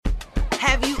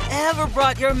Have you ever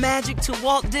brought your magic to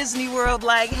Walt Disney World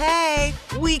like, hey,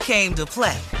 we came to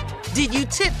play? Did you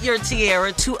tip your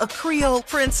tiara to a Creole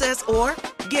princess or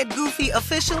get goofy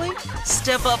officially?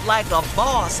 Step up like a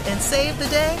boss and save the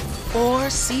day? Or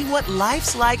see what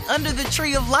life's like under the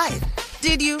tree of life?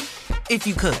 Did you? If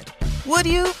you could. Would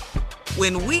you?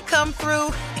 When we come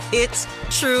through, it's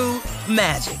true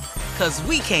magic. 'Cause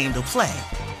we came to play.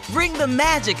 Bring the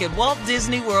magic at Walt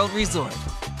Disney World Resort.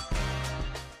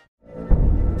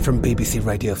 From BBC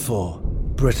Radio 4,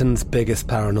 Britain's biggest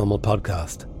paranormal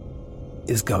podcast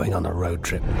is going on a road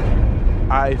trip.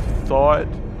 I thought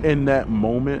in that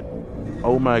moment,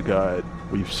 oh my God,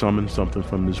 we've summoned something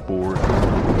from this board.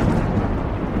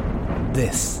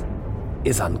 This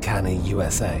is Uncanny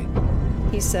USA.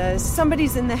 He says,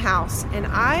 somebody's in the house, and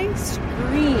I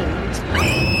screamed.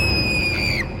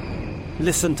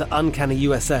 Listen to Uncanny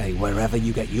USA wherever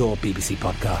you get your BBC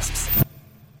podcasts,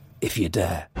 if you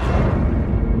dare.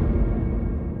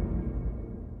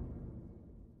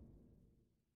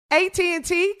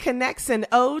 AT&T connects an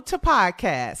ode to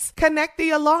podcasts. Connect the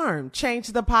alarm. Change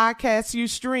the podcast you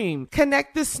stream.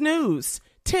 Connect the snooze.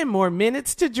 10 more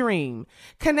minutes to dream.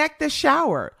 Connect the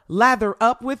shower. Lather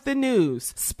up with the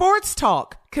news. Sports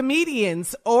talk,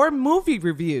 comedians, or movie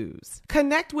reviews.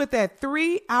 Connect with that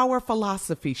 3-hour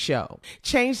philosophy show.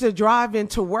 Change the drive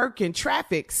into work in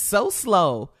traffic so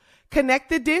slow. Connect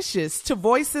the dishes to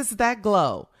voices that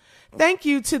glow. Thank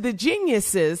you to the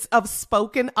geniuses of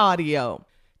spoken audio.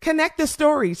 Connect the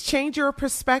stories, change your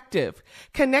perspective.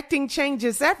 Connecting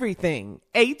changes everything.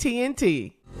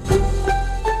 AT&T.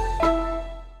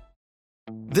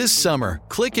 This summer,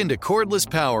 click into cordless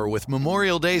power with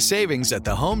Memorial Day savings at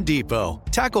the Home Depot.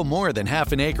 Tackle more than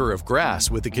half an acre of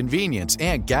grass with the convenience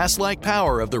and gas-like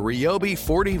power of the Ryobi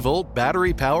 40-volt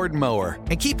battery-powered mower.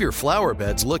 And keep your flower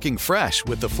beds looking fresh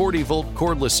with the 40-volt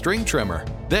cordless string trimmer.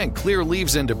 Then clear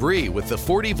leaves and debris with the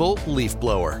 40-volt leaf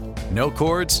blower. No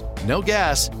cords, no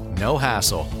gas, no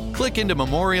hassle. Click into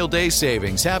Memorial Day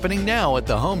savings happening now at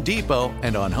the Home Depot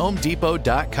and on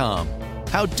HomeDepot.com.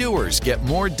 How doers get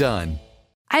more done.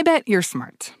 I bet you're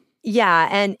smart. Yeah,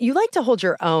 and you like to hold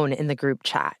your own in the group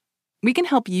chat. We can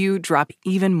help you drop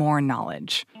even more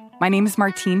knowledge. My name is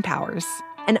Martine Powers.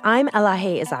 And I'm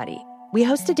Elahe Izadi. We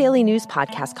host a daily news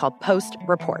podcast called Post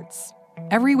Reports.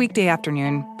 Every weekday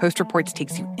afternoon, Post Reports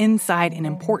takes you inside an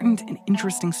important and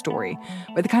interesting story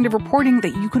with the kind of reporting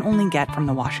that you can only get from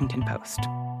the Washington Post.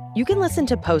 You can listen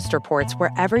to Post Reports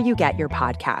wherever you get your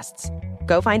podcasts.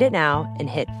 Go find it now and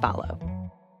hit follow.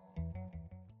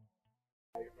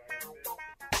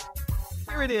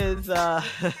 Here it is,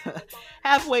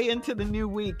 halfway into the new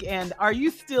week, and are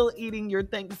you still eating your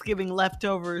Thanksgiving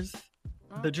leftovers?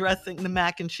 The dressing, the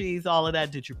mac and cheese, all of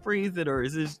that. Did you freeze it, or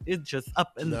is it just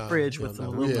up in the fridge with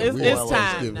some little? It's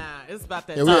time now. It's about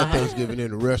that time. We had Thanksgiving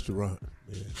in a restaurant.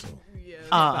 Yeah, so. It's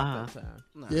about that time.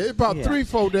 Yeah, about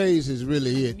 3-4 days is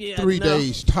really it. Yeah, 3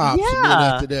 days tops, and then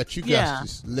after that, you got to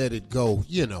just let it go.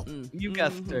 You know, you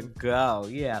got to go.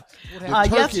 Yeah. The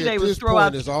turkey yesterday at this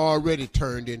point is already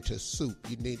turned into soup.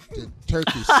 You need the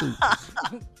turkey soup.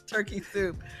 Turkey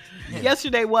soup. Yeah.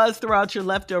 Yesterday was Throughout Your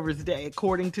Leftovers Day,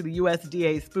 according to the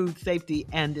USDA's Food Safety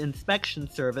and Inspection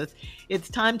Service. It's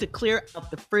time to clear out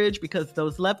the fridge because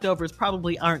those leftovers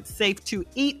probably aren't safe to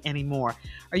eat anymore.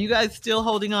 Are you guys still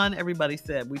holding on? Everybody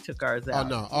said we took ours out. Oh,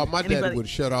 no. Oh, my daddy would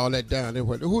shut all that down.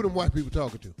 Who them white people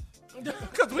talking to?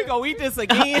 Because we going to eat this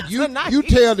again tonight. You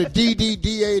tell the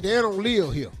DDDA they don't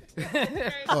live here.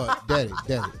 Daddy,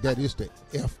 that is the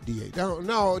FDA.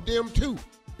 No, them too.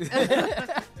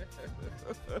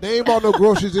 They ain't bought no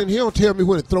groceries in here. Don't tell me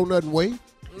when to throw nothing away.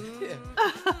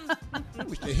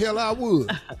 Wish the hell I would.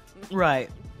 Right.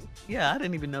 Yeah, I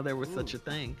didn't even know there was such a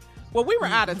thing. Well, we were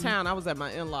out of town. I was at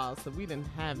my in-laws, so we didn't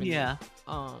have any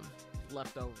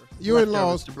leftovers. Your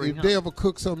in-laws, if they ever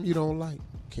cook something you don't like,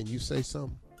 can you say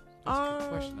something?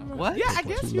 What? Yeah, I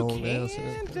guess you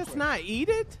can. Just not eat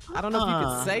it. I don't know if you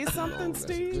could say something,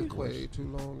 Steve. Way too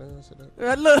long to answer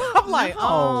that. Look, I'm like,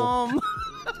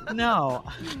 No.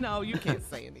 No, you can't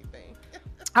say anything.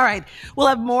 All right. We'll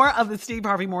have more of the Steve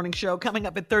Harvey Morning Show coming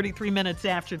up at 33 minutes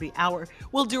after the hour.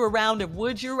 We'll do a round of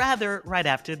Would You Rather right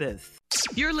after this.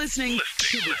 You're listening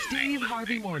to the Steve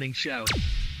Harvey Morning Show.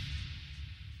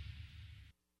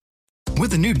 With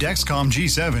the new Dexcom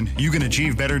G7, you can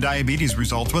achieve better diabetes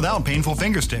results without painful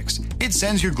finger sticks. It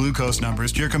sends your glucose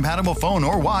numbers to your compatible phone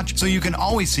or watch so you can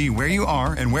always see where you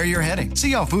are and where you're heading.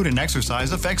 See how food and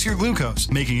exercise affects your glucose,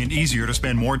 making it easier to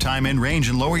spend more time in range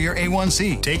and lower your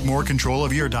A1C. Take more control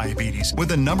of your diabetes with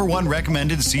the #1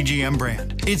 recommended CGM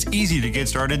brand. It's easy to get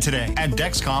started today at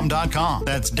Dexcom.com.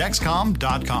 That's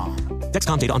Dexcom.com.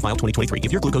 Dexcom data on file 2023.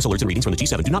 If your glucose alerts and readings from the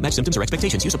G7 do not match symptoms or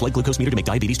expectations, use a blood glucose meter to make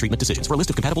diabetes treatment decisions. For a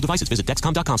list of compatible devices, visit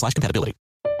dexcom.com/compatibility.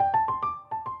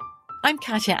 I'm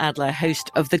Katya Adler, host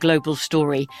of The Global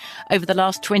Story. Over the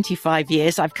last 25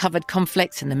 years, I've covered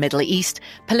conflicts in the Middle East,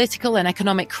 political and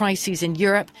economic crises in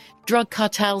Europe, drug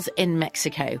cartels in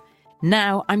Mexico.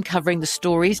 Now I'm covering the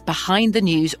stories behind the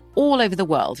news all over the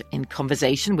world in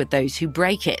conversation with those who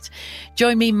break it.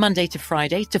 Join me Monday to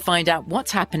Friday to find out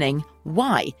what's happening,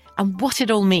 why, and what it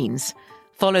all means.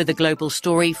 Follow The Global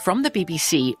Story from the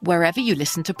BBC wherever you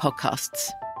listen to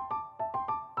podcasts.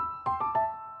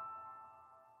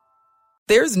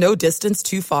 There's no distance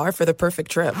too far for the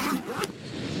perfect trip.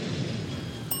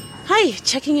 Hi,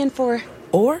 checking in for...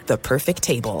 Or the perfect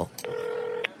table.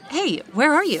 Hey,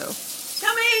 where are you?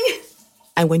 Coming!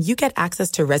 And when you get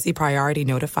access to Resi Priority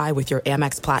Notify with your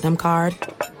Amex Platinum card...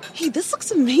 Hey, this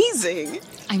looks amazing.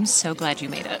 I'm so glad you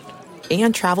made it.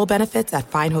 And travel benefits at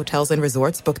fine hotels and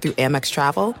resorts booked through Amex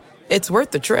Travel, it's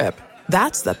worth the trip.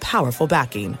 That's the powerful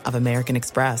backing of American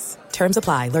Express. Terms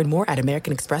apply. Learn more at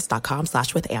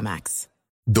americanexpress.com/withAmex.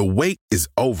 The wait is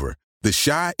over. The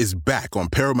Chi is back on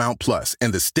Paramount Plus,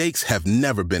 and the stakes have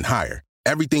never been higher.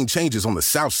 Everything changes on the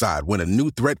South Side when a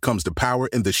new threat comes to power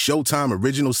in the Showtime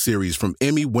original series from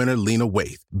Emmy winner Lena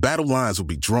Waithe. Battle lines will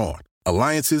be drawn,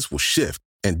 alliances will shift,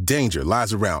 and danger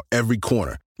lies around every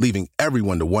corner, leaving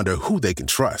everyone to wonder who they can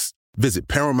trust. Visit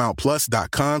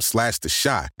ParamountPlus.com/The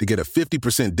Chi to get a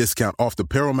 50% discount off the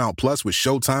Paramount Plus with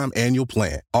Showtime annual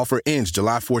plan. Offer ends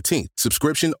July 14th.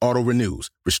 Subscription auto-renews.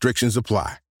 Restrictions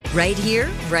apply. Right here,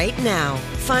 right now.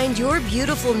 Find your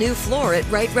beautiful new floor at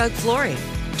Right Rug Flooring.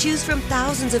 Choose from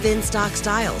thousands of in-stock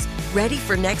styles, ready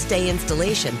for next day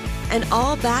installation, and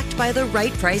all backed by the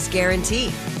right price guarantee.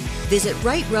 Visit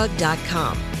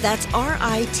rightrug.com. That's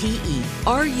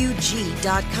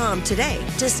RITERUG.com today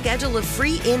to schedule a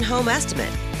free in-home estimate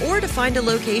or to find a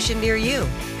location near you.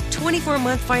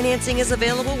 24-month financing is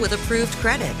available with approved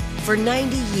credit. For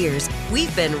 90 years,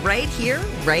 we've been right here,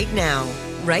 right now.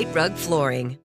 Right Rug Flooring.